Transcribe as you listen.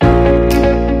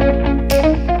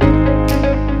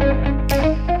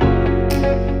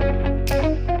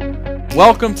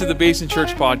Welcome to the Basin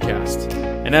Church Podcast.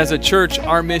 And as a church,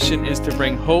 our mission is to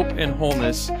bring hope and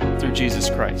wholeness through Jesus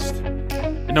Christ.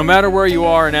 And no matter where you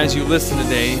are and as you listen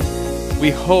today, we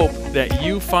hope that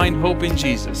you find hope in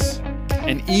Jesus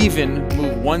and even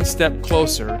move one step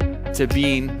closer to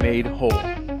being made whole.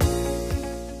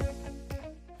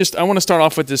 I want to start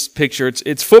off with this picture.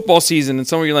 It's football season, and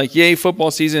some of you are like, yay, football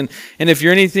season. And if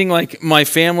you're anything like my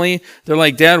family, they're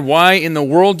like, Dad, why in the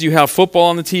world do you have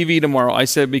football on the TV tomorrow? I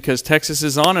said, because Texas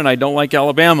is on and I don't like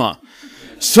Alabama.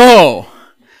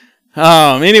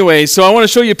 Anyway, so I want to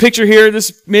show you a picture here.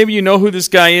 Maybe you know who this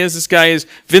guy is. This guy is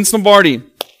Vince Lombardi.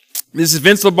 This is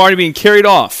Vince Lombardi being carried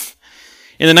off.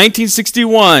 In the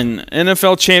 1961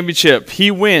 NFL Championship, he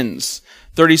wins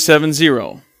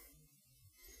 37-0.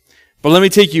 But let me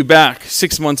take you back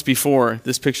 6 months before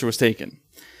this picture was taken.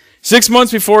 6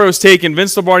 months before it was taken,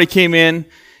 Vince Lombardi came in,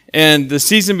 and the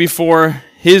season before,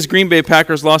 his Green Bay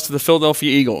Packers lost to the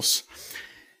Philadelphia Eagles.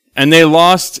 And they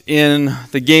lost in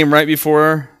the game right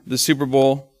before the Super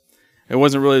Bowl. It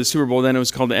wasn't really the Super Bowl then, it was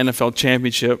called the NFL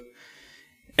Championship.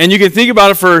 And you can think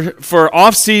about it for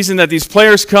off-season that these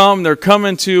players come, they're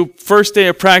coming to first day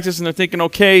of practice, and they're thinking,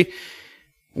 okay,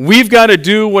 we've got to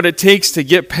do what it takes to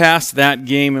get past that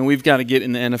game, and we've got to get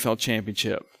in the NFL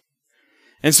championship.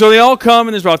 And so they all come,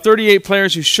 and there's about 38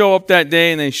 players who show up that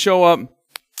day, and they show up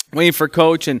waiting for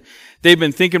coach, and they've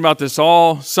been thinking about this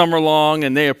all summer long,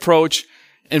 and they approach.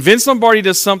 And Vince Lombardi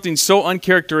does something so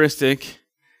uncharacteristic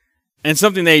and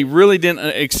something they really didn't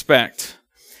expect.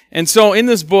 And so in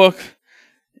this book,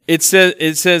 it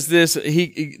says this.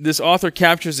 This author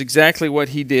captures exactly what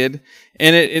he did,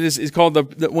 and it's called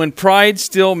 "When Pride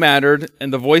Still Mattered"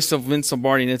 and the voice of Vince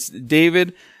Lombardi. And it's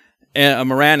David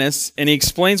Maraniss, and he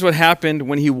explains what happened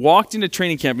when he walked into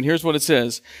training camp. And here's what it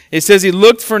says: it says he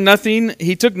looked for nothing.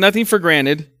 He took nothing for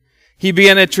granted. He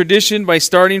began a tradition by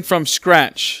starting from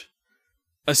scratch,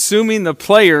 assuming the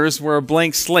players were a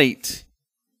blank slate,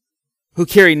 who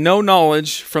carried no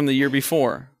knowledge from the year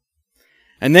before.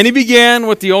 And then he began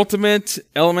with the ultimate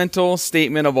elemental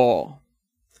statement of all.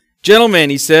 Gentlemen,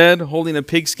 he said, holding a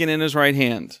pigskin in his right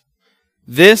hand,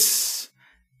 this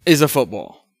is a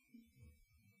football.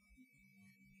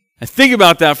 And think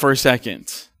about that for a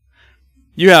second.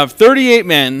 You have 38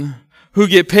 men who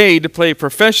get paid to play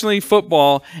professionally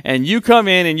football, and you come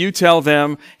in and you tell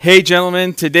them, hey,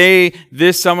 gentlemen, today, I'm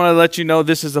going to let you know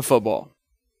this is a football.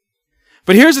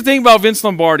 But here's the thing about Vince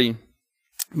Lombardi.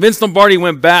 Vince Lombardi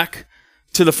went back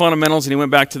to the fundamentals, and he went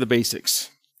back to the basics.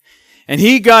 And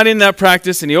he got in that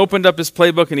practice, and he opened up his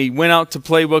playbook, and he went out to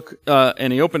playbook,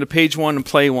 and he opened to page 1 and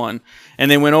play 1. And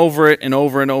they went over it and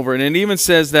over and over. And it even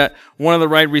says that one of the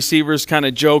wide receivers kind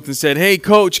of joked and said, hey,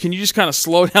 coach, can you just kind of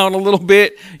slow down a little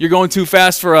bit? You're going too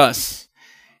fast for us.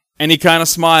 And he kind of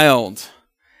smiled,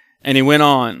 and he went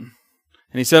on.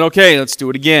 And he said, okay, let's do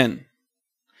it again.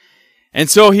 And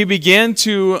so he began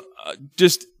to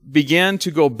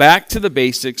go back to the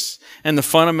basics and the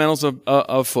fundamentals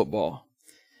of football.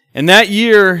 And that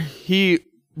year, he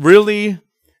really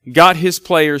got his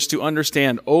players to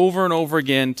understand over and over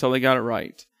again until they got it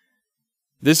right.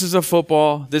 This is a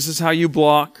football, this is how you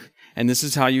block, and this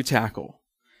is how you tackle.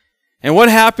 And what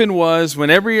happened was,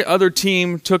 when every other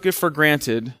team took it for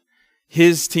granted,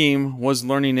 his team was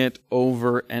learning it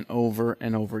over and over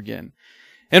and over again.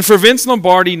 And for Vince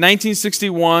Lombardi,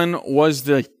 1961 was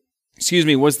the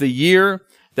year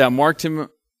that marked him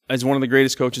as one of the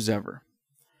greatest coaches ever.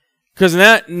 Because in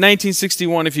that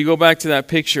 1961, if you go back to that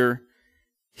picture,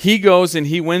 he goes and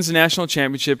he wins the national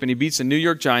championship and he beats the New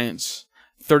York Giants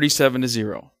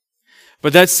 37-0.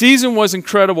 But that season was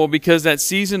incredible because that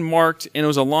season marked, and it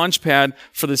was a launch pad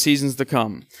for the seasons to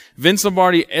come. Vince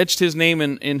Lombardi etched his name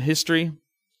in history,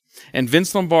 and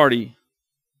Vince Lombardi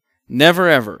never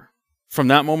ever, from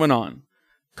that moment on,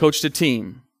 coached a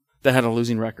team that had a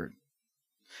losing record.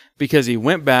 Because he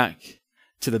went back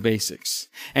to the basics.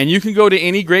 And you can go to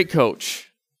any great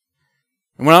coach.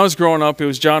 And when I was growing up, it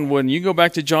was John Wooden. You go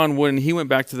back to John Wooden, he went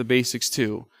back to the basics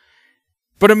too.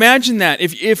 But imagine that.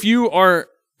 If you are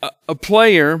a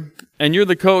player and you're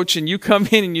the coach and you come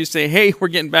in and you say, hey, we're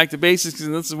getting back to basics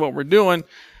and this is what we're doing.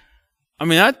 I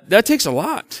mean, that takes a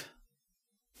lot.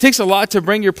 It takes a lot to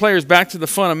bring your players back to the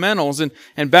fundamentals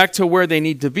and back to where they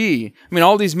need to be. I mean,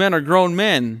 all these men are grown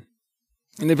men.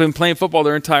 And they've been playing football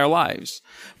their entire lives.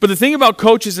 But the thing about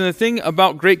coaches and the thing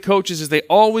about great coaches is they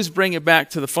always bring it back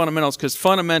to the fundamentals, because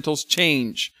fundamentals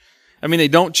change. I mean, they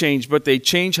don't change, but they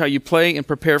change how you play and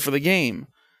prepare for the game.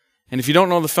 And if you don't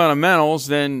know the fundamentals,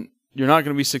 then you're not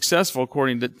going to be successful,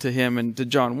 according to him and to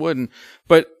John Wooden.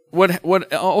 But what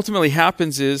ultimately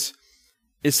happens is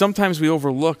sometimes we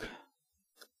overlook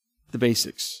the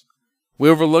basics. We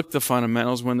overlook the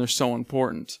fundamentals when they're so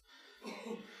important.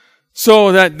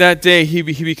 So that day, he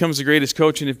becomes the greatest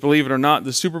coach, and if believe it or not,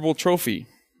 the Super Bowl trophy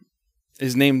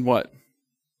is named what?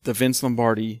 The Vince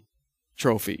Lombardi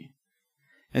Trophy.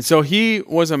 And so he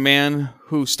was a man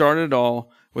who started it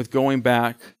all with going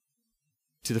back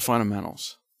to the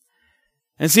fundamentals.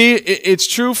 And see, it's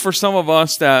true for some of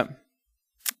us that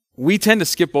we tend to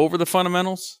skip over the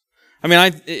fundamentals. I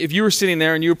mean, if you were sitting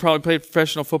there and you probably played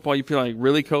professional football, you'd be like,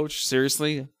 really, coach?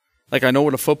 Seriously? Like, I know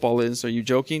what a football is. Are you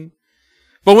joking?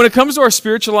 But when it comes to our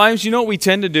spiritual lives, you know what we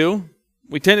tend to do?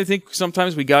 We tend to think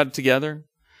sometimes we got it together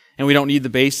and we don't need the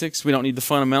basics. We don't need the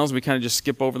fundamentals. We kind of just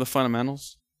skip over the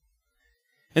fundamentals.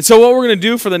 And so what we're going to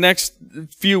do for the next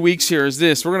few weeks here is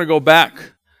this. We're going to go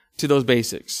back to those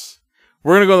basics.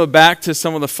 We're going to go back to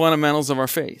some of the fundamentals of our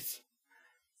faith.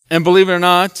 And believe it or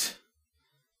not,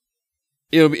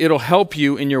 it'll help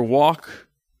you in your walk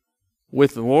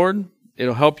with the Lord.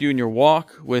 It'll help you in your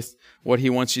walk with what He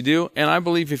wants you to do. And I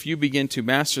believe if you begin to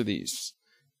master these,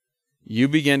 you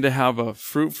begin to have a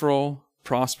fruitful,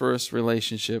 prosperous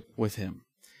relationship with Him.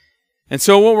 And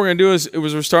so what we're going to do is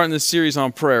we're starting this series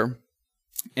on prayer.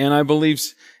 And I believe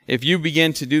if you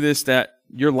begin to do this, that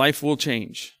your life will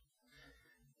change.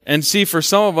 And see, for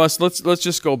some of us, let's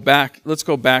just go back. Let's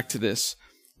go back to this.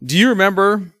 Do you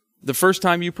remember the first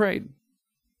time you prayed?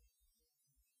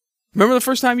 Remember the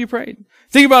first time you prayed?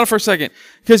 Think about it for a second.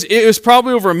 Because it was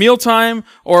probably over a meal time,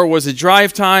 or it was a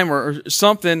drive time, or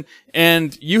something,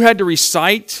 and you had to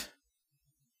recite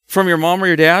from your mom or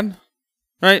your dad,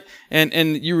 right?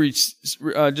 And you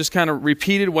just kind of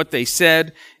repeated what they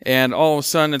said, and all of a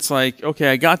sudden it's like, okay,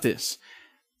 I got this.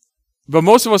 But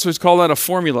most of us would call that a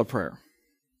formula prayer.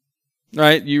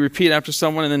 Right? You repeat after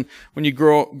someone, and then when you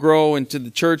grow into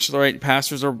the church, right,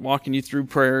 pastors are walking you through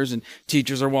prayers, and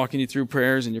teachers are walking you through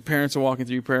prayers, and your parents are walking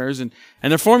through prayers, and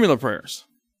they're formula prayers.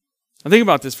 Now think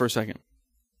about this for a second.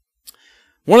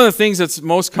 One of the things that's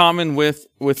most common with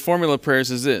formula prayers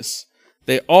is this.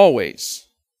 They always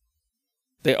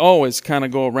kind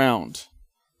of go around.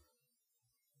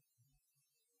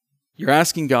 You're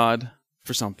asking God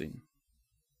for something.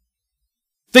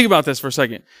 Think about this for a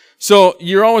second. So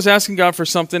you're always asking God for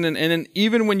something, and then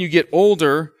even when you get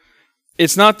older,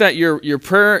 it's not that your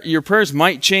prayers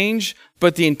might change,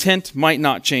 but the intent might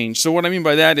not change. So what I mean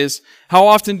by that is, how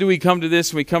often do we come to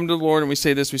this, and we come to the Lord and we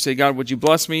say this, we say, God, would you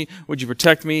bless me, would you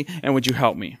protect me, and would you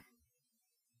help me?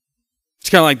 It's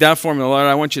kind of like that formula. Lord,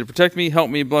 I want you to protect me, help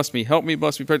me, bless me,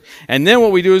 protect. And then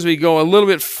what we do is we go a little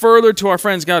bit further to our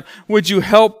friends. God, would you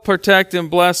help protect and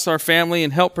bless our family,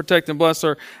 and help protect and bless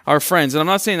our friends? And I'm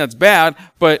not saying that's bad,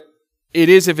 but it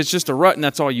is if it's just a rut and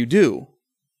that's all you do.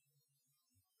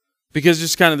 Because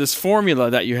it's just kind of this formula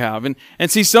that you have. And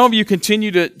see, some of you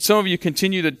continue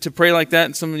to pray like that,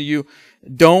 and some of you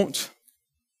don't.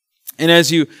 And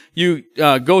as you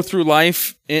go through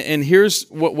life, and here's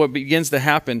what begins to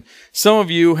happen. Some of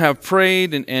you have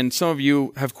prayed, and some of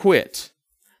you have quit.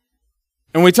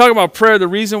 And when we talk about prayer, the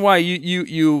reason why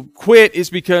you quit is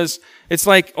because it's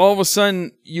like all of a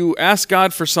sudden you ask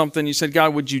God for something. You said,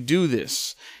 God, would you do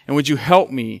this? And would you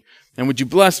help me? And would you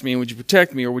bless me? And would you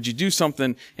protect me? Or would you do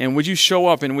something? And would you show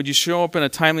up? And would you show up in a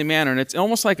timely manner? And it's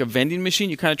almost like a vending machine.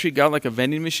 You kind of treat God like a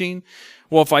vending machine.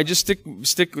 Well, if I just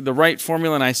stick with the right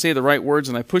formula and I say the right words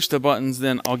and I push the buttons,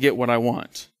 then I'll get what I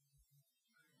want.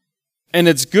 And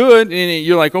it's good, and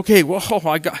you're like, okay, well,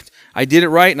 I did it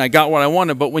right and I got what I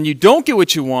wanted. But when you don't get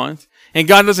what you want, and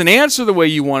God doesn't answer the way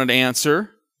you wanted to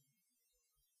answer,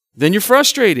 then you're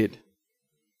frustrated.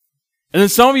 And then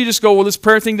some of you just go, well, this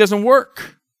prayer thing doesn't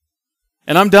work.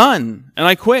 And I'm done. And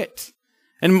I quit.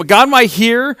 And God might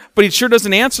hear, but He sure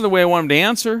doesn't answer the way I want Him to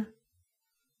answer.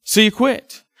 So you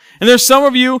quit. And there's some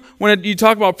of you, when you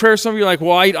talk about prayer, some of you are like,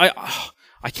 well,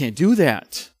 I can't do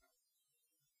that.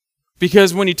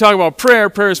 Because when you talk about prayer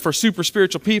is for super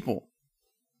spiritual people.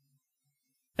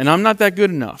 And I'm not that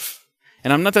good enough.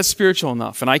 And I'm not that spiritual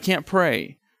enough. And I can't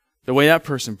pray the way that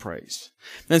person prays.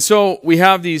 And so we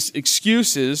have these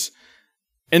excuses.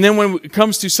 And then when it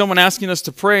comes to someone asking us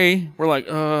to pray, we're like,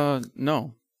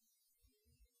 no.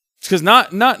 It's because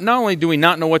not only do we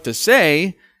not know what to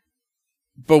say,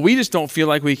 but we just don't feel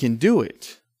like we can do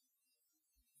it.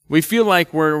 We feel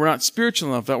like we're not spiritual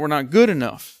enough, that we're not good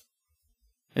enough.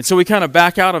 And so we kind of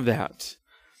back out of that.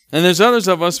 And there's others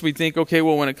of us, we think, okay,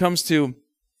 well, when it comes to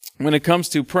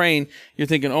praying, you're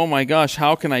thinking, oh my gosh,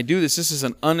 how can I do this? This is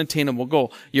an unattainable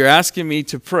goal. You're asking me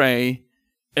to pray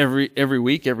every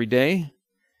week, every day.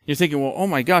 You're thinking, well, oh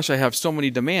my gosh, I have so many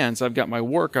demands. I've got my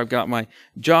work, I've got my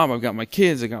job, I've got my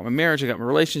kids, I've got my marriage, I've got my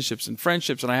relationships and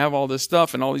friendships, and I have all this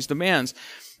stuff and all these demands.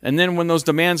 And then when those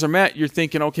demands are met, you're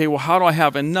thinking, okay, well, how do I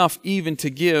have enough even to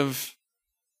give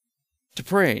to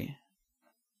pray.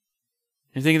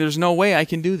 You're thinking, there's no way I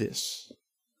can do this.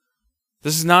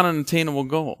 This is not an attainable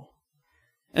goal.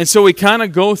 And so we kind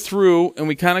of go through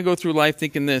life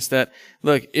thinking this, that,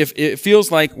 look, if it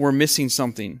feels like we're missing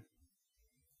something,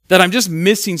 that I'm just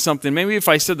missing something. Maybe if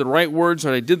I said the right words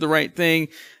or I did the right thing,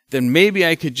 then maybe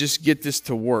I could just get this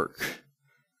to work.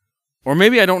 Or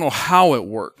maybe I don't know how it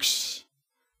works.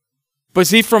 But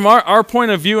see, from our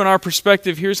point of view and our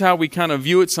perspective, here's how we kind of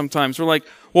view it sometimes. We're like,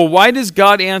 well, why does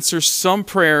God answer some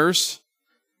prayers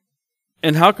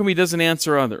and how come He doesn't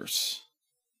answer others?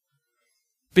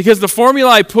 Because the formula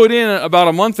I put in about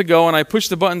a month ago and I pushed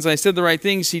the buttons and I said the right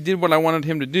things, He did what I wanted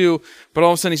Him to do, but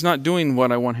all of a sudden He's not doing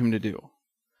what I want Him to do.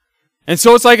 And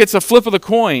so it's like it's a flip of the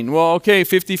coin. Well, okay,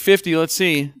 50-50, let's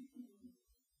see.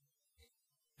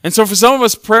 And so for some of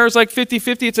us, prayer is like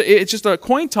 50-50. It's just a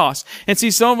coin toss. And see,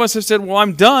 some of us have said, well,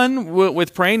 I'm done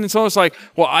with praying. And so it's like,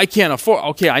 well, I can't afford.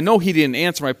 Okay, I know He didn't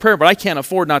answer my prayer, but I can't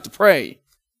afford not to pray.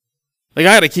 Like,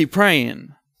 I got to keep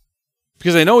praying.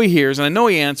 Because I know He hears and I know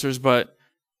He answers, but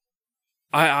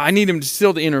I need Him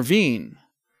still to intervene.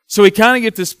 So we kind of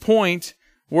get this point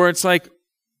where it's like,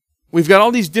 we've got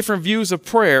all these different views of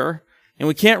prayer, and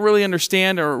we can't really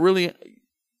understand or really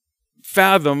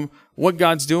fathom what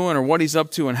God's doing or what He's up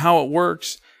to and how it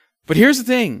works. But here's the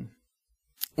thing.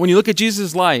 When you look at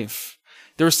Jesus' life,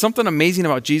 there was something amazing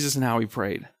about Jesus and how He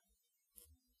prayed.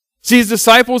 See, His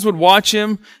disciples would watch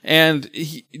Him and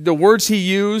the words He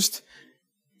used.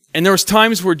 And there was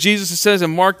times where Jesus says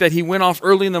in Mark that He went off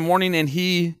early in the morning and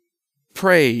He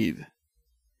prayed.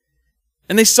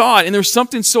 And they saw it. And there's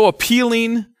something so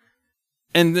appealing.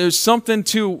 And there's something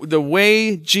to the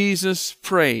way Jesus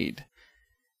prayed.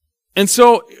 And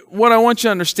so what I want you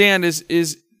to understand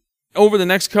is over the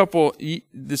next couple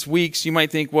this weeks, you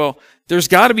might think, well, there's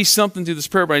got to be something to this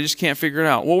prayer, but I just can't figure it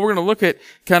out. Well, we're going to look at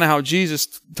kind of how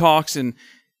Jesus talks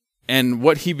and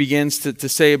what He begins to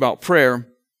say about prayer.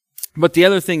 But the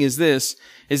other thing is this,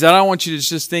 is that I want you to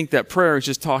just think that prayer is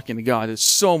just talking to God. It's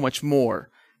so much more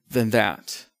than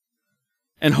that.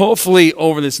 And hopefully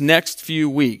over this next few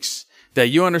weeks that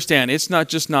you understand it's not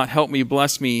just not help me,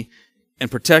 bless me, and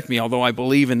protect me, although I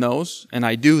believe in those, and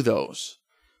I do those.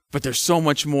 But there's so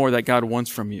much more that God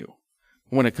wants from you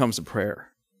when it comes to prayer.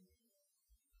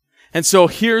 And so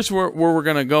here's where we're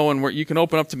going to go, and where you can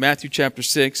open up to Matthew chapter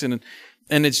 6, and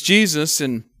it's Jesus.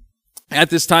 And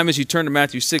at this time, as you turn to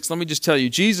Matthew 6, let me just tell you,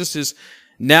 Jesus is,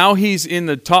 now He's in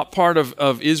the top part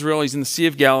of Israel. He's in the Sea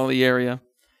of Galilee area.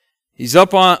 He's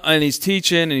up on, and He's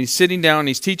teaching, and He's sitting down, and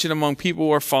He's teaching among people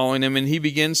who are following Him, and He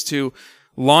begins to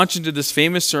launch into this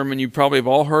famous sermon. You probably have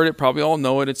all heard it, probably all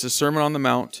know it. It's the Sermon on the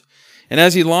Mount. And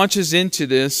as He launches into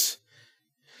this,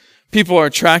 people are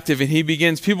attractive,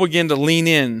 and people begin to lean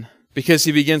in because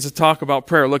He begins to talk about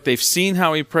prayer. Look, they've seen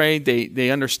how He prayed.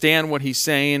 They understand what He's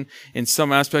saying in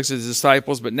some aspects of His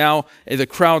disciples, but now the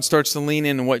crowd starts to lean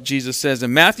in on what Jesus says.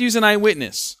 And Matthew's an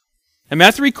eyewitness. And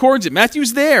Matthew records it.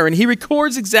 Matthew's there, and he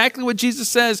records exactly what Jesus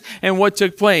says and what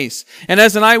took place. And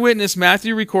as an eyewitness,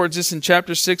 Matthew records this in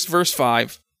chapter 6, verse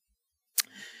 5.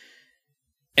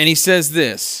 And he says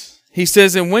this. He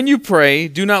says, "And when you pray,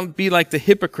 do not be like the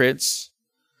hypocrites,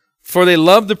 for they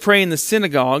love to pray in the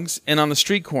synagogues and on the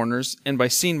street corners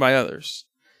and seen by others."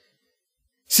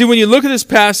 See, when you look at this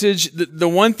passage, the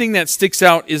one thing that sticks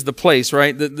out is the place,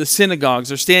 right? The synagogues.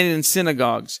 They're standing in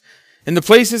synagogues. And the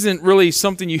place isn't really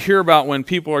something you hear about when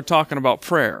people are talking about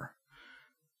prayer.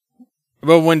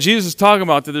 But when Jesus is talking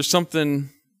about that, there's something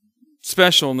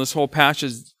special in this whole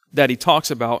passage that He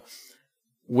talks about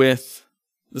with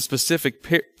the specific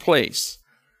place.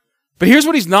 But here's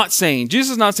what He's not saying.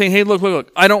 Jesus is not saying, hey,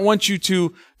 look, I don't want you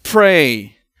to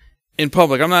pray in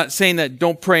public. I'm not saying that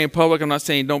don't pray in public. I'm not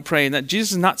saying don't pray in that.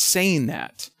 Jesus is not saying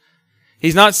that.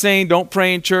 He's not saying don't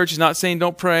pray in church. He's not saying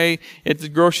don't pray at the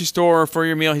grocery store or for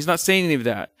your meal. He's not saying any of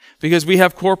that, because we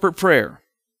have corporate prayer,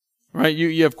 right?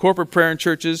 You have corporate prayer in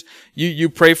churches. You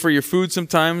pray for your food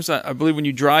sometimes. I believe when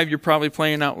you drive, you're probably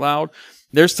praying out loud.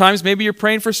 There's times maybe you're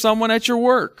praying for someone at your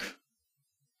work.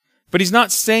 But He's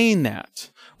not saying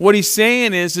that. What He's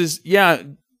saying is yeah,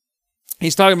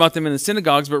 He's talking about them in the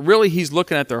synagogues, but really He's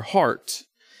looking at their heart.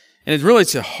 And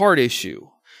it's a heart issue.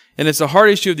 And it's a heart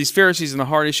issue of these Pharisees and a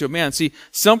heart issue of man. See,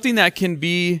 something that can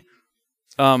be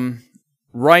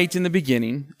right in the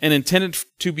beginning and intended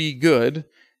to be good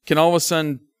can all of a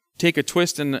sudden take a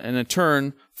twist and a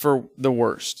turn for the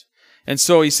worst. And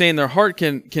so He's saying their heart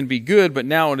can be good, but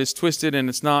now it is twisted and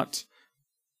it's not,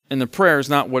 and the prayer is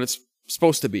not what it's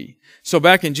supposed to be. So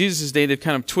back in Jesus' day, they've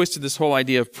kind of twisted this whole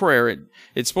idea of prayer.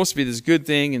 It's supposed to be this good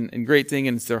thing and great thing,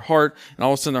 and it's their heart, and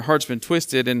all of a sudden their heart's been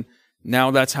twisted, and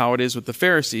now that's how it is with the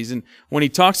Pharisees. And when He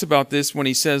talks about this, when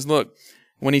He says, look,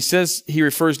 when he says he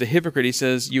refers to hypocrite, he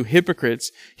says, you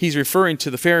hypocrites, he's referring to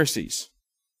the Pharisees.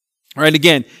 All right,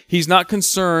 again, he's not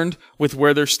concerned with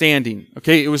where they're standing.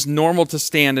 Okay, it was normal to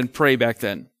stand and pray back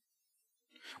then.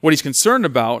 What he's concerned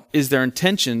about is their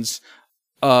intentions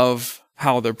of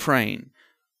how they're praying.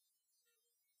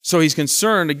 So he's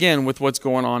concerned, again, with what's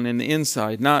going on in the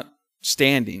inside, not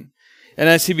standing. And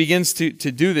as he begins to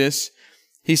do this,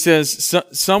 he says,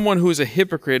 someone who is a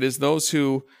hypocrite is those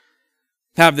who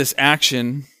have this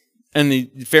action. And the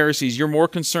Pharisees, you're more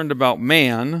concerned about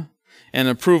man and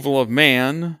approval of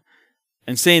man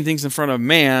and saying things in front of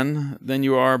man than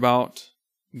you are about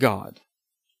God.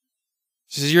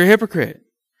 He says, you're a hypocrite.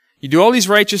 You do all these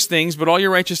righteous things, but all your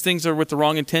righteous things are with the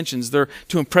wrong intentions. They're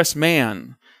to impress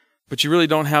man. But you really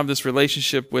don't have this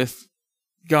relationship with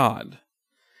God.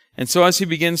 And so as he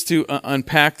begins to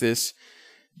unpack this,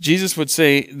 Jesus would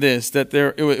say this, that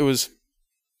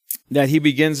that he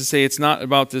begins to say it's not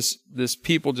about this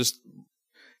people just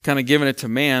kind of giving it to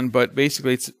man, but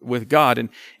basically it's with God.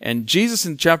 And Jesus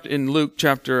in Luke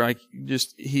chapter,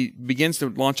 he begins to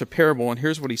launch a parable, and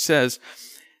here's what he says.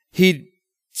 He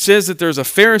says that there's a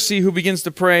Pharisee who begins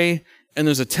to pray, and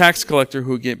there's a tax collector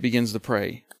who begins to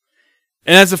pray.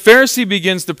 And as the Pharisee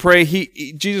begins to pray,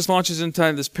 Jesus launches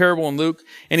into this parable in Luke,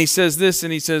 and he says this,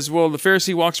 and he says, well, the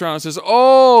Pharisee walks around and says,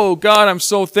 oh, God, I'm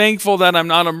so thankful that I'm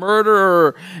not a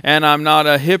murderer, and I'm not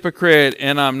a hypocrite,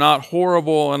 and I'm not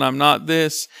horrible, and I'm not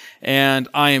this, and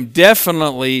I am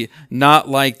definitely not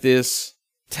like this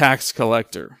tax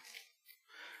collector.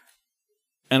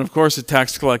 And of course, the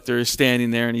tax collector is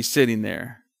standing there, and he's sitting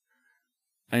there.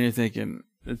 And you're thinking,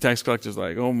 the tax collector's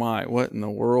like, oh my, what in the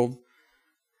world?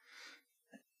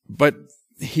 But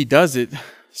he does it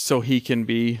so he can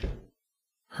be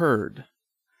heard.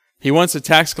 He wants the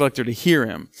tax collector to hear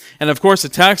him. And of course, the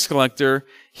tax collector,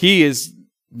 he is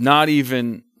not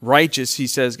even righteous. He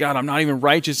says, God, I'm not even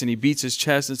righteous. And he beats his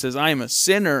chest and says, I am a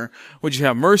sinner. Would you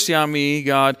have mercy on me,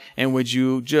 God? And would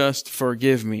you just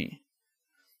forgive me?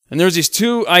 And there's these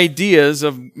two ideas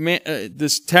of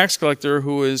this tax collector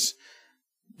who is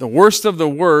the worst of the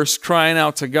worst, crying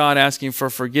out to God, asking for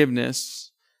forgiveness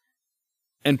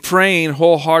and praying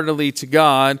wholeheartedly to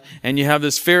God. And you have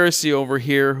this Pharisee over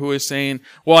here who is saying,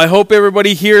 well, I hope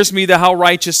everybody hears me, how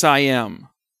righteous I am.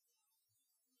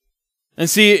 And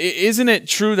see, isn't it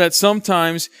true that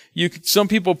sometimes some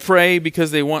people pray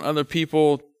because they want other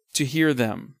people to hear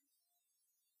them?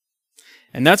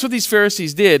 And that's what these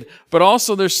Pharisees did. But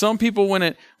also there's some people when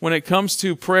it comes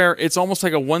to prayer, it's almost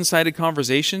like a one-sided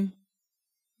conversation.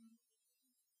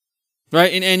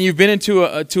 Right? And you've been into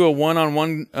a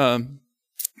one-on-one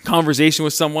conversation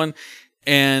with someone,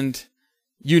 and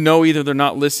you know either they're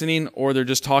not listening or they're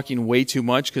just talking way too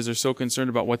much because they're so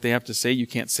concerned about what they have to say, you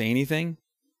can't say anything.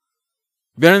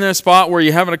 Been in a spot where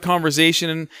you're having a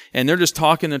conversation and they're just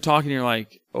talking, and you're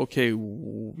like, okay,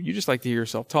 you just like to hear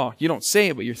yourself talk. You don't say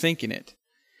it, but you're thinking it.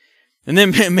 And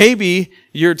then maybe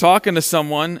you're talking to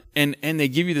someone and they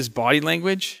give you this body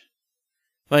language.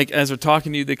 Like as they're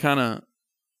talking to you, they kind of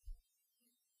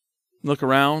look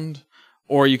around,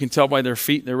 or you can tell by their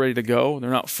feet they're ready to go. They're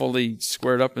not fully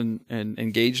squared up and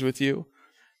engaged with you.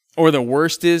 Or the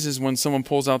worst is when someone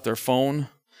pulls out their phone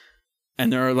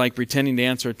and they're like pretending to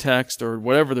answer a text or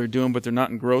whatever they're doing, but they're not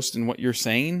engrossed in what you're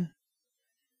saying.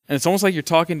 And it's almost like you're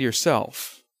talking to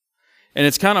yourself. And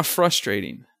it's kind of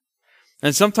frustrating.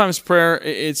 And sometimes prayer,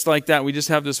 it's like that. We just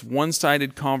have this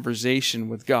one-sided conversation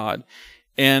with God.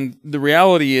 And the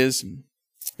reality is,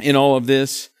 in all of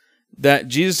this, that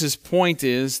Jesus' point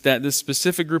is that this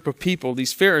specific group of people,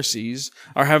 these Pharisees,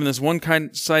 are having this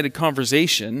one-sided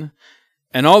conversation,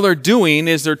 and all they're doing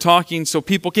is they're talking so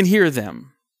people can hear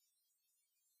them.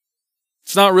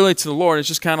 It's not really to the Lord. It's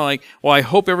just kind of like, well, I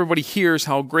hope everybody hears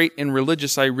how great and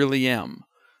religious I really am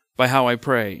by how I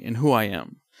pray and who I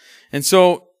am. And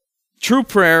so, true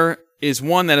prayer is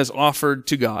one that is offered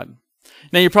to God.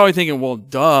 Now, you're probably thinking, well,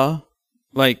 duh.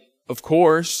 Like, of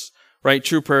course, right?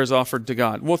 True prayer is offered to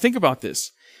God. Well, think about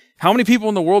this. How many people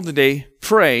in the world today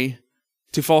pray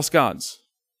to false gods?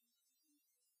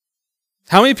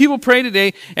 How many people pray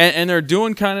today and they're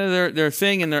doing kind of their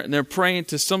thing and they're praying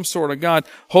to some sort of God,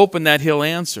 hoping that He'll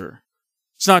answer?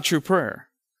 It's not true prayer.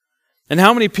 And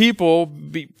how many people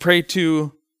pray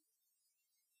to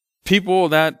people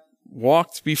that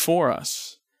walked before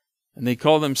us, and they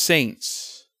call them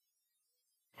saints,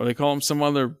 or they call them some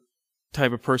other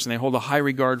type of person. They hold a high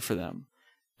regard for them,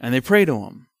 and they pray to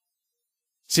them.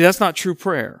 See, that's not true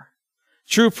prayer.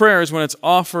 True prayer is when it's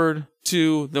offered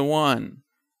to the one,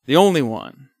 the only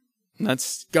one, and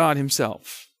that's God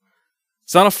Himself.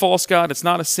 It's not a false god. It's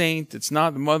not a saint. It's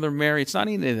not the Mother Mary. It's not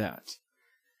any of that.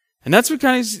 And that's what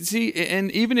kind of see,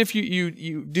 and even if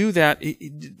you do that,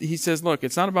 he says, look,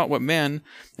 it's not about what men,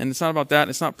 and it's not about that,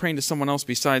 it's not praying to someone else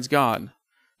besides God.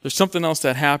 There's something else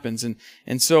that happens.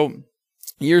 And so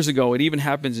years ago, it even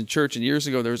happens in church, and years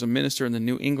ago there was a minister in the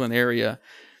New England area,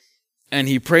 and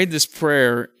he prayed this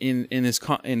prayer in his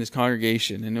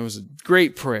congregation, and it was a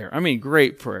great prayer. I mean,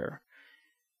 great prayer.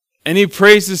 And he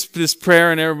prays this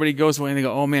prayer, and everybody goes away and they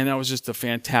go, oh man, that was just a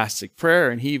fantastic prayer.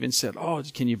 And he even said, oh,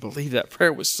 can you believe that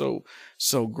prayer was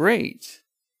so great?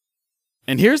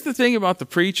 And here's the thing about the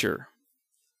preacher.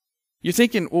 You're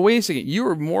thinking, well, wait a second, you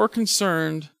were more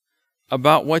concerned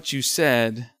about what you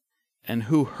said and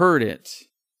who heard it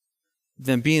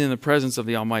than being in the presence of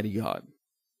the Almighty God.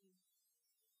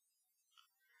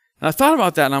 And I thought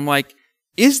about that, and I'm like,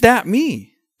 is that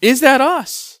me? Is that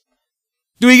us?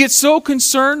 Do we get so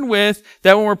concerned with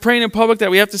that when we're praying in public that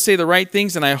we have to say the right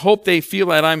things, and I hope they feel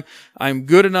that I'm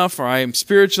good enough or I'm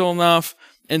spiritual enough,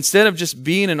 instead of just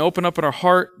being and open up in our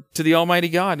heart to the Almighty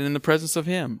God and in the presence of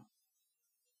Him?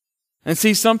 And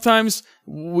see, sometimes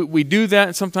we do that,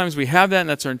 and sometimes we have that,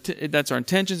 and that's our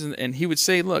intentions. And he would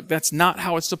say, look, that's not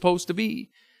how it's supposed to be.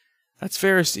 That's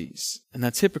Pharisees, and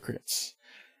that's hypocrites.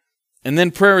 And then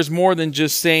prayer is more than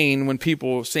just saying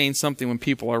something when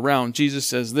people are around. Jesus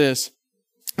says this.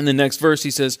 In the next verse,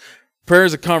 he says, prayer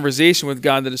is a conversation with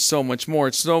God that is so much more.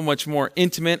 It's so much more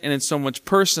intimate, and it's so much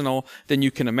personal than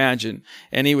you can imagine.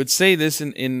 And he would say this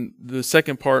in the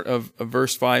second part of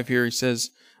verse 5 here. He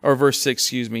says, or verse 6,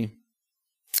 excuse me.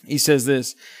 He says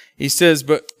this. He says,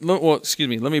 let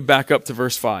me back up to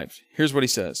verse 5. Here's what he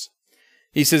says.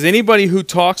 He says, anybody who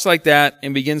talks like that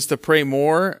and begins to pray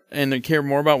more and care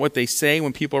more about what they say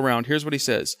when people are around, here's what he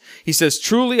says. He says,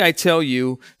 truly I tell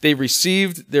you, they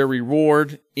received their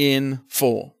reward in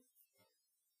full.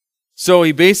 So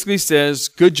he basically says,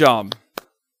 good job.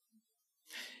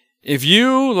 If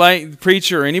you, like the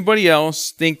preacher or anybody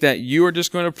else, think that you are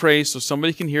just going to pray so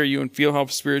somebody can hear you and feel how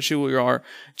spiritual you are,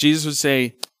 Jesus would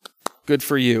say, good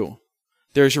for you.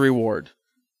 There's your reward.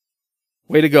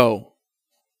 Way to go.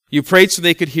 You prayed so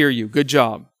they could hear you. Good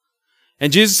job.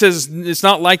 And Jesus says it's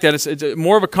not like that. It's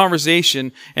more of a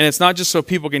conversation, and it's not just so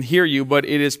people can hear you, but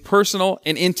it is personal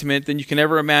and intimate than you can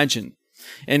ever imagine.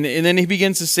 And then he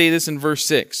begins to say this in verse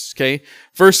 6. Okay,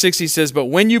 verse 6 he says, but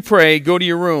when you pray, go to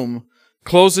your room,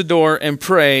 close the door, and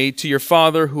pray to your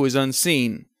Father who is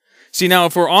unseen. See, now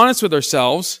if we're honest with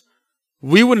ourselves,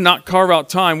 we would not carve out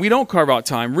time. We don't carve out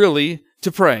time, really,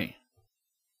 to pray.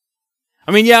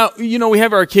 I mean, yeah, we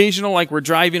have our occasional, like we're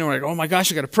driving and we're like, oh my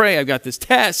gosh, I got to pray. I've got this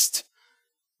test.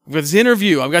 I've got this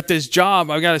interview. I've got this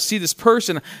job. I've got to see this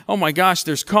person. Oh my gosh,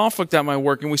 there's conflict at my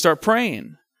work. And we start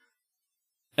praying.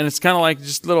 And it's kind of like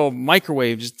just little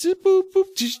microwave, just boop,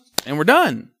 boop, just, and we're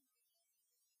done.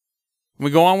 And we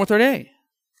go on with our day.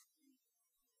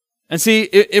 And see,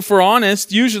 if we're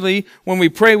honest, usually when we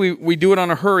pray, we do it on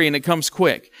a hurry and it comes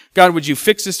quick. God, would you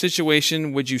fix this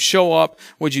situation? Would you show up?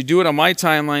 Would you do it on my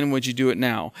timeline? Would you do it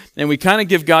now? And we kind of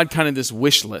give God kind of this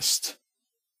wish list.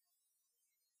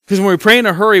 Because when we pray in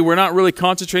a hurry, we're not really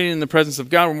concentrating in the presence of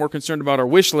God. We're more concerned about our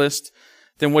wish list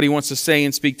than what He wants to say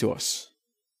and speak to us.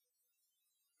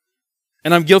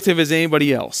 And I'm guilty of it as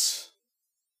anybody else.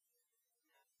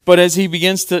 But as he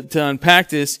begins to unpack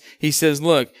this, he says,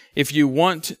 look, if you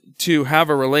want to have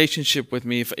a relationship with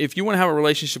me, if you want to have a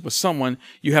relationship with someone,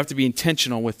 you have to be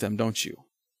intentional with them, don't you?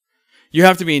 You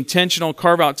have to be intentional,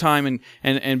 carve out time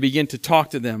and begin to talk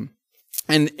to them.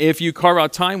 And if you carve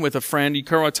out time with a friend, you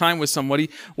carve out time with somebody,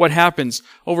 what happens?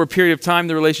 Over a period of time,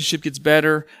 the relationship gets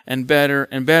better and better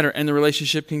and better, and the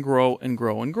relationship can grow and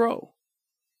grow and grow.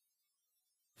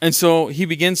 And so he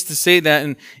begins to say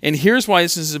that, and here's why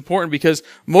this is important, because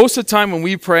most of the time when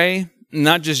we pray,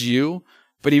 not just you,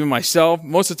 but even myself,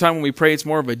 most of the time when we pray, it's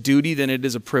more of a duty than it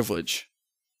is a privilege.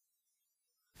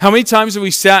 How many times have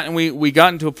we sat and we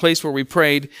got into a place where we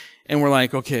prayed and we're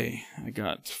like, okay, I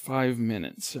got 5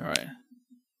 minutes, all right.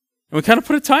 And we kind of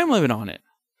put a time limit on it.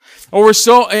 Or we're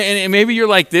so, and maybe you're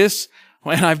like this,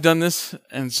 and I've done this,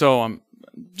 and so I'm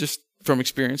just from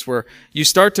experience where you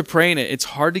start to pray and it's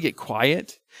hard to get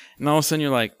quiet. And all of a sudden you're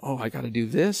like, oh, I got to do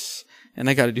this, and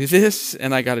I got to do this,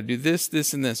 and I got to do this,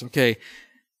 this, and this. Okay,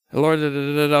 Lord,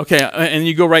 okay, and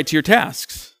you go right to your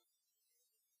tasks.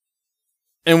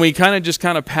 And we kind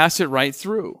of pass it right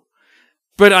through.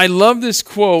 But I love this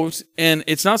quote, and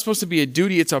it's not supposed to be a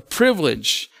duty, it's a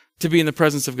privilege to be in the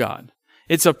presence of God.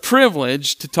 It's a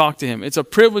privilege to talk to Him. It's a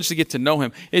privilege to get to know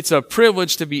Him. It's a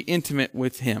privilege to be intimate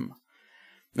with Him.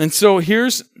 And so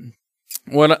here's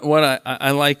what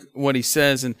I like what he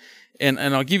says, and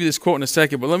I'll give you this quote in a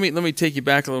second, but let me take you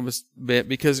back a little bit,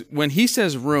 because when he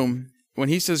says room, when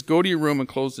he says go to your room and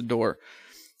close the door,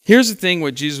 Here's the thing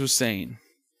what Jesus was saying.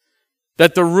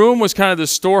 That the room was kind of the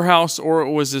storehouse, or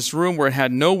it was this room where it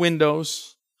had no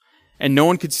windows and no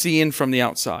one could see in from the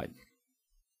outside.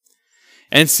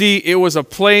 And see, it was a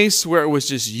place where it was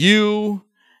just you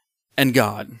and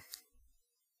God.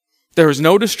 There was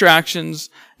no distractions,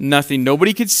 nothing.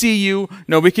 Nobody could see you.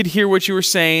 Nobody could hear what you were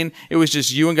saying. It was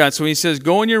just you and God. So he says,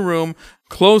 go in your room,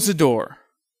 close the door,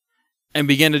 and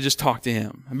begin to just talk to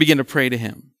him and begin to pray to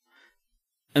him.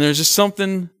 And there's just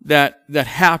something that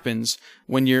happens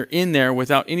when you're in there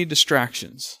without any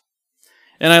distractions.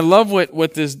 And I love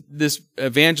what this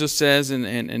evangelist says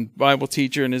and Bible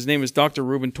teacher, and his name is Dr.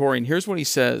 Reuben Torrey. And here's what he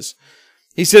says.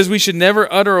 He says, we should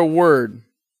never utter a word,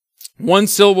 one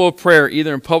syllable of prayer,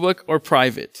 either in public or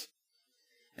private,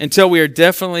 until we are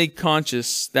definitely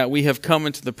conscious that we have come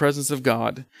into the presence of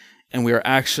God and we are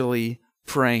actually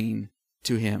praying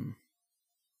to him.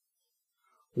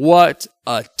 What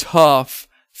a tough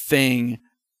thing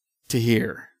to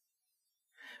hear.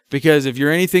 Because if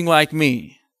you're anything like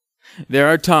me, there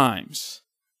are times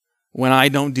when I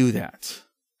don't do that.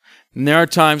 And there are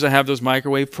times I have those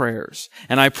microwave prayers.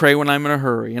 And I pray when I'm in a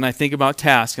hurry. And I think about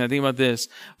tasks. And I think about this.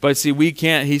 But see, we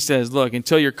can't, he says, look,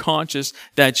 until you're conscious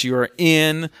that you are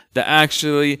in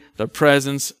the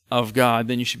presence of God,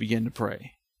 then you should begin to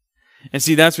pray. And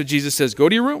see, that's what Jesus says. Go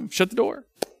to your room. Shut the door.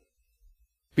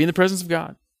 Be in the presence of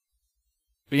God.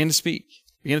 Begin to speak.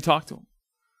 Begin to talk to him.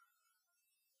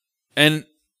 And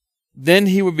then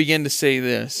he would begin to say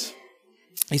this.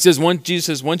 He says, Jesus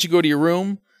says, once you go to your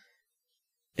room,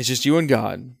 it's just you and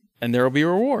God, and there will be a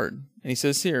reward. And he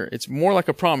says here, it's more like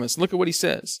a promise. Look at what he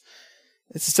says.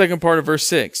 It's the second part of verse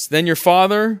 6. Then your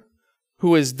Father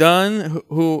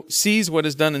who sees what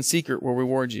is done in secret will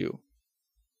reward you.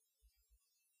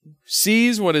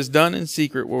 Sees what is done in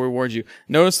secret will reward you.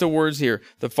 Notice the words here.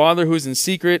 The Father who is in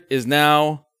secret is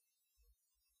now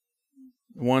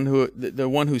the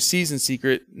one who sees in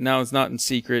secret now is not in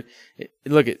secret.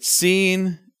 Look at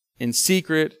seeing in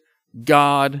secret,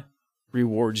 God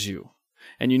rewards you.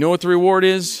 And you know what the reward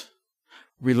is?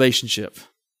 Relationship.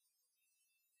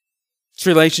 It's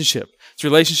relationship. It's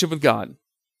relationship with God.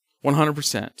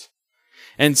 100%.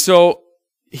 And so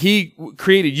he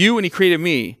created you and he created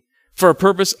me for a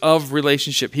purpose of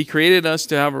relationship. He created us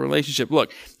to have a relationship.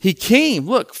 Look, he came,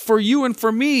 for you and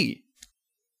for me.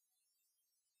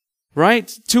 Right?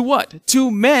 To what? To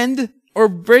mend or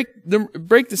break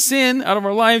the sin out of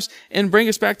our lives and bring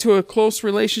us back to a close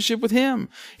relationship with him.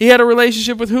 He had a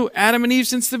relationship with who? Adam and Eve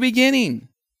since the beginning.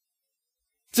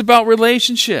 It's about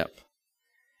relationship.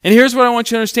 And here's what I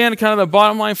want you to understand, kind of the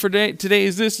bottom line for today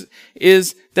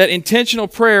is that intentional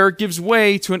prayer gives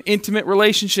way to an intimate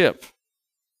relationship.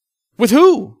 With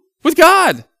who? With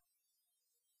God.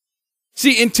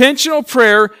 See, intentional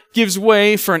prayer gives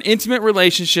way for an intimate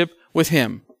relationship with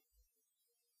him.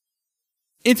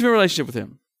 Intimate relationship with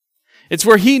him. It's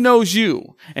where he knows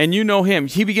you and you know him.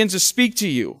 He begins to speak to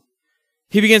you.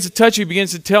 He begins to touch you. He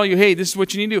begins to tell you, hey, this is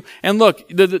what you need to do. And look,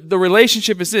 the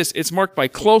relationship is this. It's marked by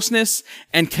closeness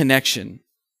and connection.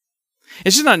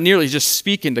 It's just not nearly just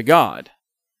speaking to God.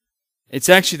 It's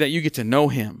actually that you get to know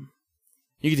him.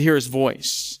 You get to hear his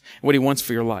voice, what he wants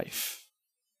for your life.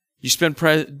 You spend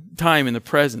time in the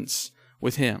presence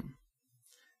with him.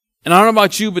 And I don't know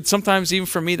about you, but sometimes even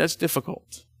for me, that's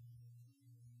difficult.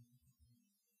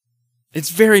 It's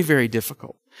very, very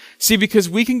difficult. See, because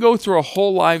we can go through our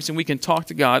whole lives and we can talk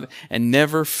to God and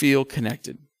never feel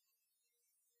connected.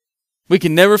 We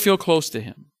can never feel close to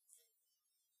him.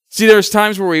 See, there's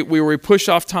times where we push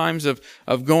off times of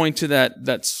going to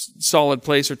that solid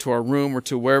place or to our room or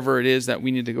to wherever it is that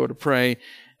we need to go to pray,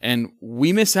 and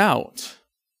we miss out.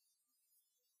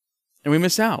 And we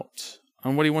miss out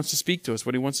on what he wants to speak to us,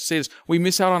 what he wants to say to us. We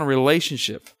miss out on a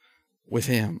relationship with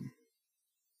him.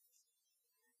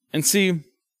 And see,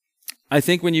 I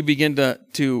think when you begin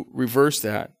to reverse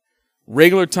that,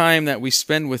 regular time that we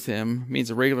spend with him means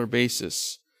a regular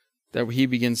basis that he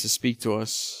begins to speak to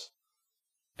us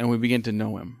and we begin to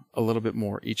know him a little bit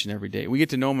more each and every day. We get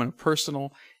to know him in a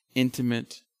personal,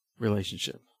 intimate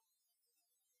relationship.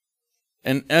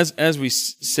 And as we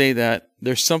say that,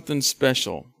 there's something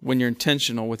special when you're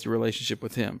intentional with your relationship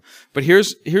with him. But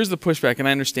here's the pushback, and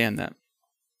I understand that.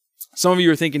 Some of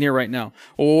you are thinking here right now,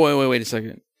 oh, wait a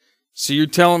second. So you're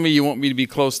telling me you want me to be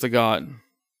close to God?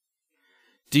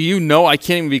 Do you know I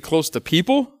can't even be close to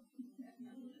people?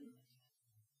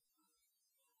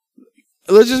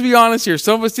 Let's just be honest here.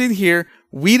 Some of us in here,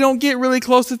 we don't get really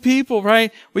close with people,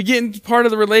 right? We get into part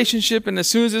of the relationship, and as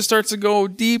soon as it starts to go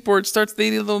deep or they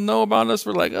need to know about us,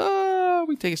 we're like,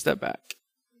 we take a step back.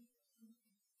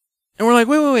 And we're like,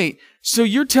 wait. So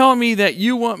you're telling me that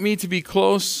you want me to be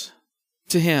close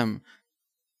to him?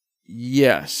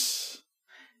 Yes.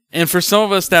 And for some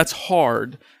of us, that's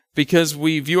hard because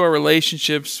we view our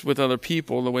relationships with other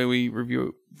people the way we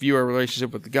view our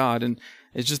relationship with God, and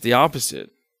it's just the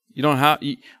opposite. You don't have,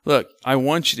 look, I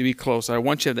want you to be close. I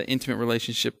want you to have that intimate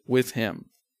relationship with Him.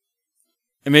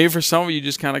 And maybe for some of you,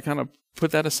 just kind of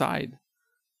put that aside.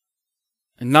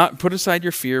 And not put aside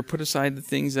your fear, put aside the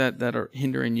things that are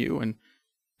hindering you,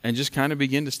 and just kind of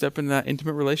begin to step into that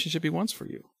intimate relationship He wants for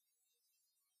you.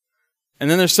 And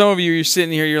then there's some of you, you're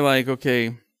sitting here, you're like,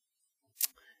 okay,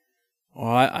 well,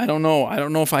 I don't know. I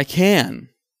don't know if I can.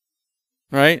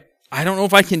 Right? I don't know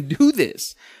if I can do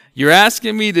this. You're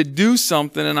asking me to do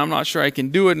something, and I'm not sure I can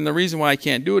do it. And the reason why I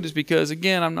can't do it is because,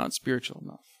 again, I'm not spiritual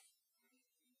enough.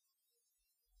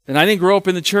 And I didn't grow up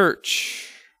in the church.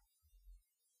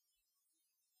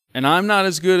 And I'm not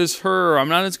as good as her, or I'm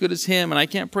not as good as him, and I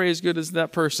can't pray as good as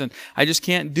that person. I just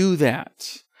can't do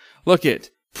that. Look it,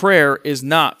 prayer is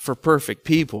not for perfect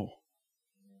people.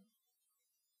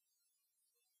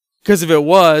 Because if it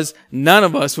was, none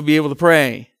of us would be able to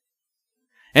pray.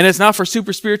 And it's not for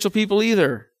super spiritual people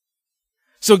either.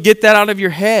 So get that out of your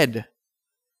head.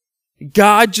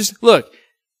 God just wants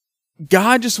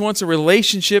a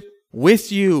relationship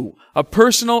with you. A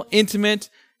personal, intimate,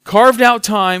 carved out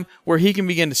time where He can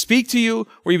begin to speak to you,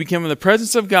 where you become in the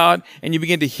presence of God, and you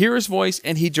begin to hear His voice,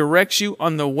 and He directs you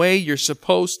on the way you're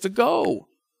supposed to go.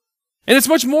 And it's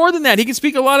much more than that. He can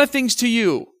speak a lot of things to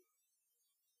you.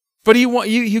 But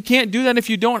you can't do that if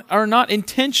you are not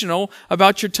intentional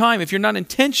about your time, if you're not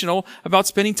intentional about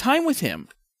spending time with Him.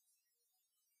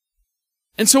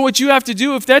 And so what you have to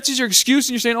do, if that's just your excuse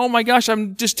and you're saying, oh my gosh,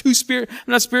 I'm just I'm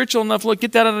not spiritual enough, look,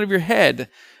 get that out of your head.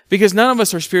 Because none of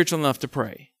us are spiritual enough to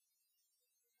pray.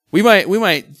 You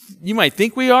might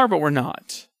think we are, but we're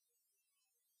not.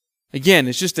 Again,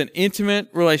 it's just an intimate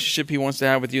relationship He wants to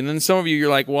have with you. And then some of you, you're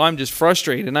like, well, I'm just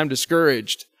frustrated and I'm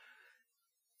discouraged.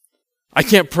 I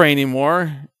can't pray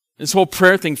anymore. This whole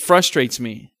prayer thing frustrates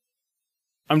me.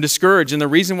 I'm discouraged. And the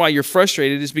reason why you're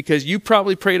frustrated is because you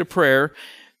probably prayed a prayer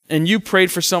and you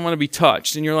prayed for someone to be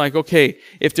touched. And you're like, okay,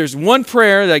 if there's one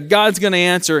prayer that God's going to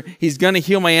answer, He's going to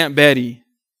heal my Aunt Betty.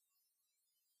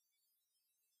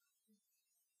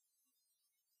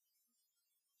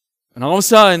 And all of a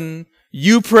sudden,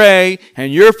 you pray,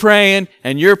 and you're praying,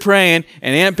 and you're praying,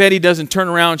 and Aunt Betty doesn't turn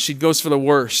around, she goes for the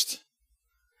worst.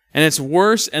 And it's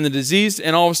worse, and the disease,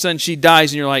 and all of a sudden she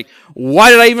dies, and you're like,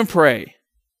 why did I even pray?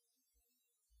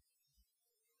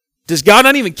 Does God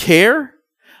not even care?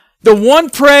 The one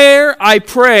prayer I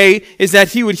pray is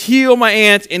that He would heal my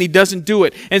aunt, and He doesn't do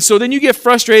it. And so then you get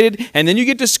frustrated, and then you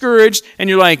get discouraged, and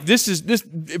you're like, this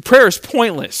prayer is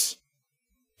pointless.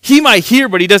 He might hear,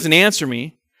 but He doesn't answer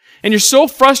me. And you're so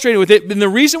frustrated with it. And the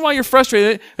reason why you're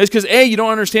frustrated is because A, you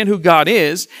don't understand who God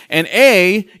is, and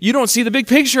A, you don't see the big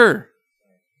picture.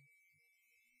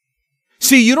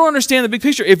 See, you don't understand the big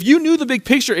picture. If you knew the big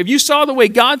picture, if you saw the way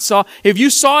God saw, if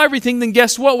you saw everything, then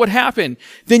guess what would happen?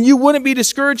 Then you wouldn't be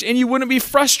discouraged and you wouldn't be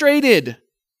frustrated.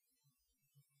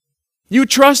 You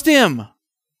trust Him.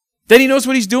 That He knows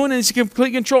what He's doing and He's in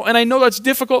complete control. And I know that's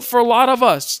difficult for a lot of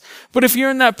us. But if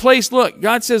you're in that place, look,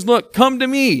 God says, look, come to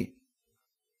me.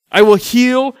 I will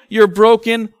heal your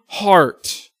broken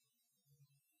heart.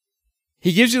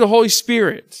 He gives you the Holy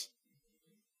Spirit.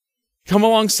 Come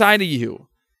alongside of you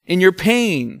in your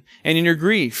pain and in your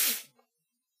grief.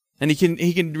 And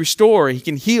He can restore, He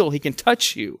can heal, He can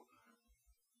touch you.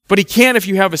 But He can't if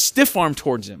you have a stiff arm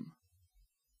towards Him.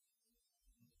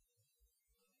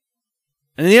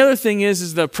 And the other thing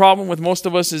is the problem with most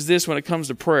of us is this when it comes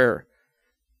to prayer,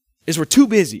 is we're too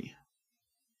busy.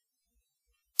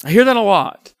 I hear that a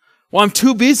lot. Well, I'm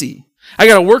too busy. I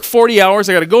got to work 40 hours.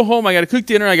 I got to go home. I got to cook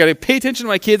dinner. I got to pay attention to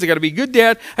my kids. I got to be a good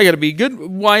dad. I got to be a good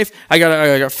wife. I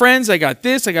got friends. I got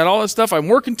this. I got all this stuff. I'm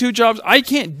working 2 jobs. I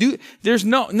can't do. There's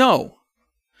no.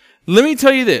 Let me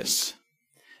tell you this.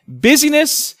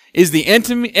 Busyness is the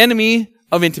enemy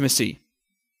of intimacy.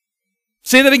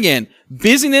 Say that again.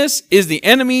 Busyness is the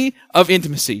enemy of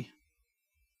intimacy.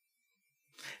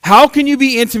 How can you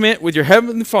be intimate with your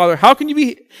Heavenly Father? How can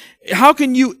you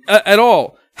at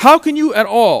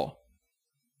all,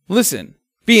 listen,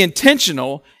 be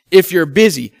intentional if you're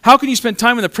busy? How can you spend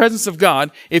time in the presence of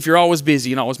God if you're always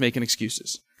busy and always making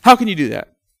excuses? How can you do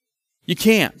that? You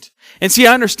can't. And see,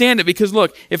 I understand it because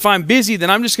look, if I'm busy, then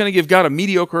I'm just going to give God a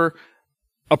mediocre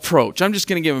approach. I'm just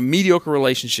going to give a mediocre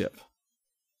relationship.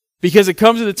 Because it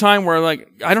comes at a time where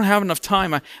I don't have enough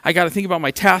time. I got to think about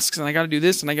my tasks and I got to do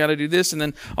this and I got to do this. And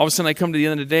then all of a sudden I come to the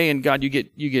end of the day and God, you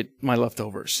get my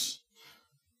leftovers.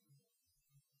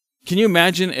 Can you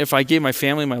imagine if I gave my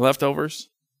family my leftovers?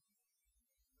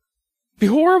 It'd be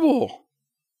horrible.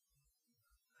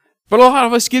 But a lot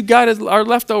of us give God our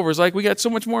leftovers. Like, we got so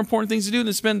much more important things to do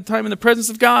than spend time in the presence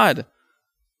of God.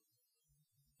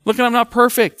 Look, I'm not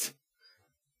perfect.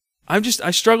 I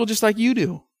struggle just like you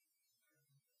do.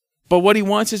 But what he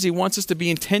wants is he wants us to be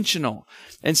intentional.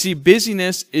 And see,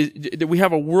 busyness is that we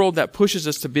have a world that pushes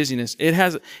us to busyness. It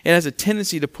has a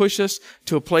tendency to push us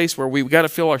to a place where we've got to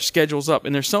fill our schedules up.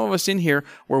 And there's some of us in here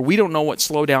where we don't know what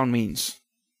slow down means.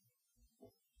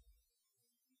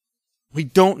 We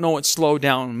don't know what slow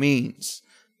down means.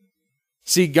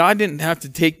 See, God didn't have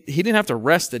to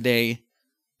rest a day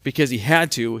because he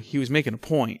had to. He was making a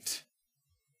point.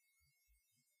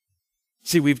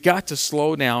 See, we've got to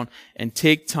slow down and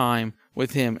take time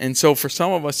with him. And so for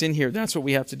some of us in here, that's what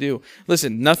we have to do.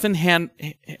 Listen, nothing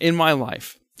in my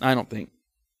life, I don't think.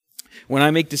 When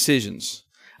I make decisions,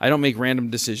 I don't make random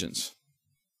decisions.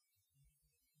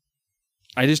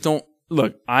 I just don't.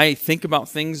 Look, I think about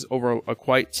things over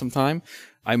quite some time.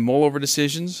 I mull over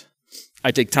decisions.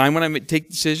 I take time when I take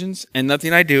decisions, and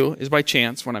nothing I do is by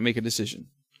chance when I make a decision.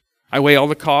 I weigh all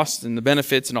the costs and the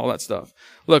benefits and all that stuff.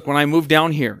 Look, when I moved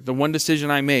down here, the one decision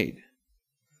I made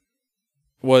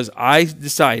was I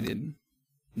decided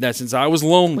that since I was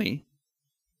lonely,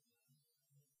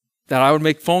 that I would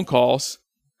make phone calls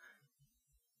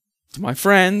to my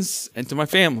friends and to my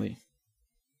family.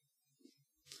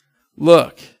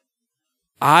 Look,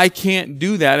 I can't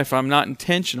do that if I'm not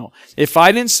intentional. If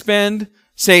I didn't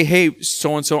say, hey,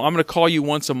 so-and-so, I'm going to call you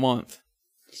once a month.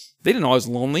 They didn't know I was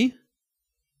lonely.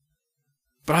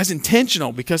 But I was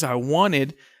intentional because I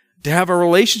wanted to have a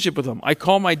relationship with him. I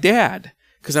call my dad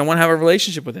because I want to have a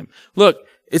relationship with him. Look,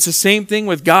 it's the same thing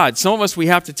with God. Some of us, we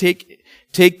have to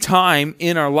take time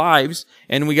in our lives,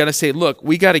 and we got to say, look,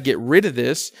 we got to get rid of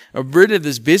this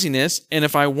busyness. And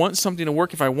if I want something to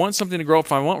work, if I want something to grow,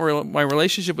 if I want my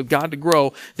relationship with God to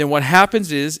grow, then what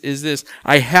happens is this: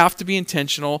 I have to be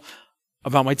intentional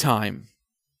about my time.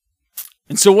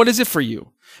 And so, what is it for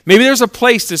you? Maybe there's a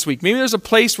place this week. Maybe there's a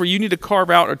place where you need to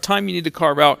carve out, or time you need to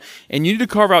carve out, and you need to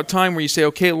carve out time where you say,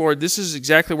 okay, Lord, this is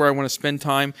exactly where I want to spend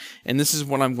time, and this is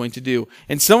what I'm going to do.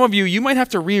 And some of you, you might have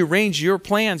to rearrange your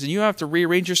plans, and you have to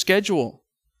rearrange your schedule.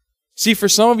 See, for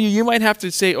some of you, you might have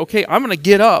to say, okay, I'm going to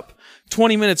get up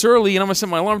 20 minutes early, and I'm going to set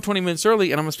my alarm 20 minutes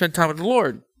early, and I'm going to spend time with the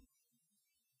Lord.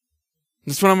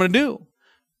 That's what I'm going to do.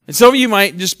 And some of you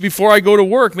might just, before I go to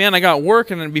work, man, I got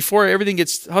work, and then before everything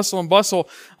gets hustle and bustle,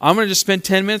 I'm going to just spend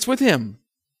 10 minutes with him.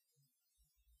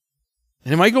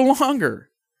 And it might go longer.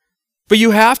 But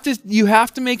you have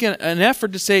to make an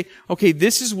effort to say, okay,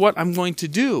 this is what I'm going to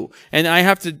do. And I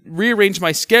have to rearrange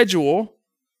my schedule,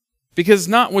 because it's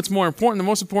not what's more important. The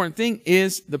most important thing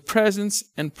is the presence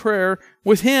and prayer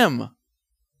with him.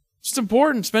 It's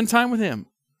important. Spend time with him.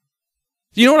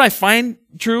 You know what I find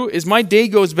true is my day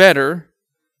goes better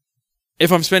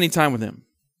if I'm spending time with him.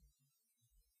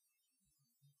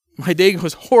 My day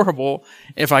goes horrible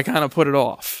if I kind of put it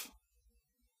off.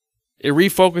 It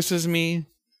refocuses me,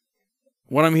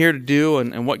 what I'm here to do,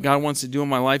 and what God wants to do in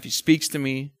my life. He speaks to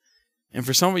me. And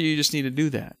for some of you just need to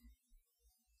do that.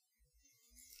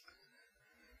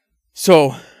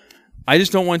 So, I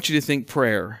just don't want you to think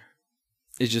prayer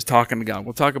is just talking to God.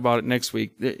 We'll talk about it next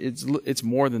week. It's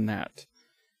more than that.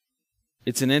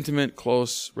 It's an intimate,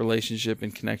 close relationship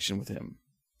and connection with him.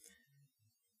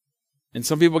 And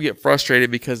some people get frustrated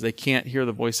because they can't hear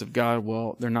the voice of God.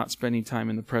 Well, they're not spending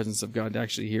time in the presence of God to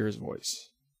actually hear his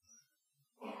voice.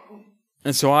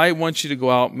 And so I want you to go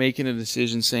out making a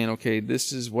decision saying, okay,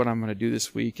 this is what I'm going to do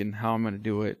this week and how I'm going to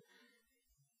do it.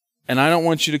 And I don't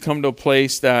want you to come to a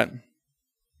place that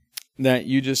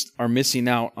you just are missing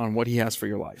out on what he has for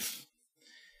your life.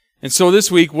 And so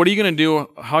this week, what are you going to do?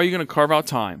 How are you going to carve out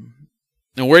time?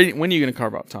 And when are you going to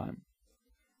carve out time?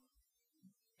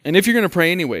 And if you're going to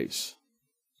pray anyways,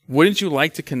 wouldn't you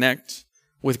like to connect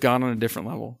with God on a different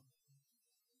level?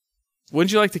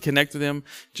 Wouldn't you like to connect with him?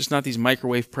 Just not these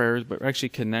microwave prayers, but actually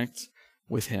connect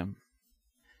with him.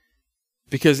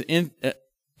 Because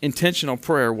intentional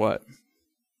prayer, what?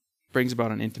 Brings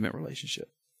about an intimate relationship.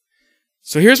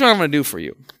 So here's what I'm going to do for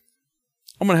you.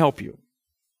 I'm going to help you.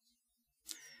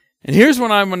 And here's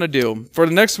what I'm going to do. For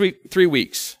the next 3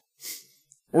 weeks,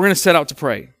 we're going to set out to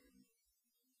pray.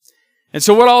 And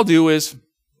so what I'll do is,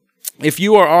 if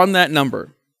you are on that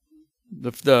number,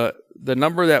 the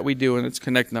number that we do, and it's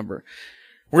Connect number,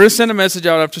 we're going to send a message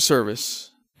out after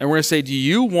service, and we're going to say, do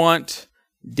you want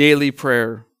daily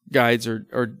prayer guides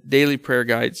or daily prayer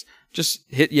guides? Just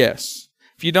hit yes.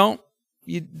 If you don't,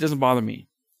 it doesn't bother me.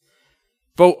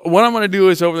 But what I'm going to do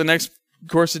is, over the next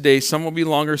course of the day, some will be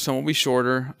longer, some will be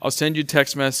shorter. I'll send you a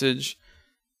text message,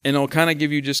 and it'll kind of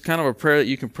give you just kind of a prayer that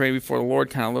you can pray before the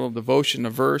Lord, kind of a little devotion, a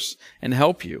verse, and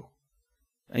help you.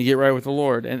 and get right with the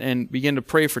Lord and begin to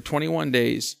pray for 21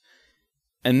 days.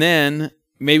 And then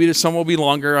maybe some will be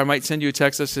longer. I might send you a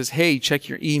text that says, hey, check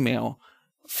your email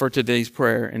for today's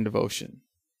prayer and devotion.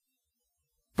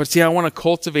 But see, I want to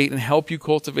cultivate and help you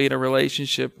cultivate a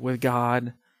relationship with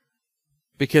God,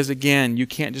 because again, you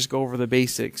can't just go over the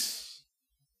basics.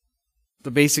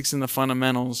 The basics and the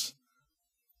fundamentals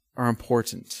are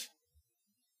important.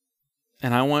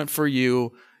 And I want for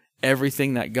you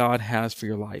everything that God has for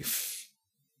your life.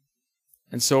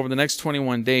 And so over the next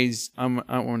 21 days, I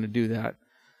want to do that.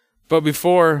 But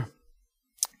before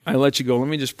I let you go, let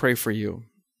me just pray for you.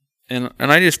 And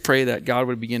I just pray that God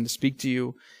would begin to speak to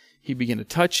you. He'd begin to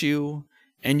touch you.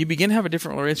 And you begin to have a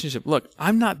different relationship. Look,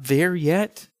 I'm not there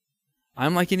yet.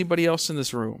 I'm like anybody else in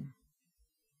this room.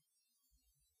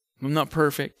 I'm not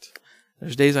perfect.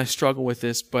 There's days I struggle with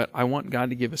this, but I want God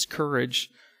to give us courage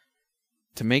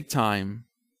to make time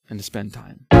and to spend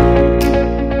time.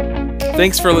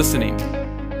 Thanks for listening.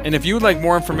 And if you would like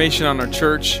more information on our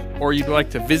church, or you'd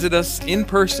like to visit us in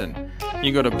person,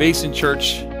 you can go to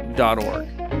basinchurch.org.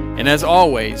 And as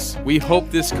always, we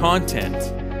hope this content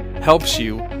helps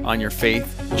you on your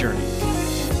faith journey.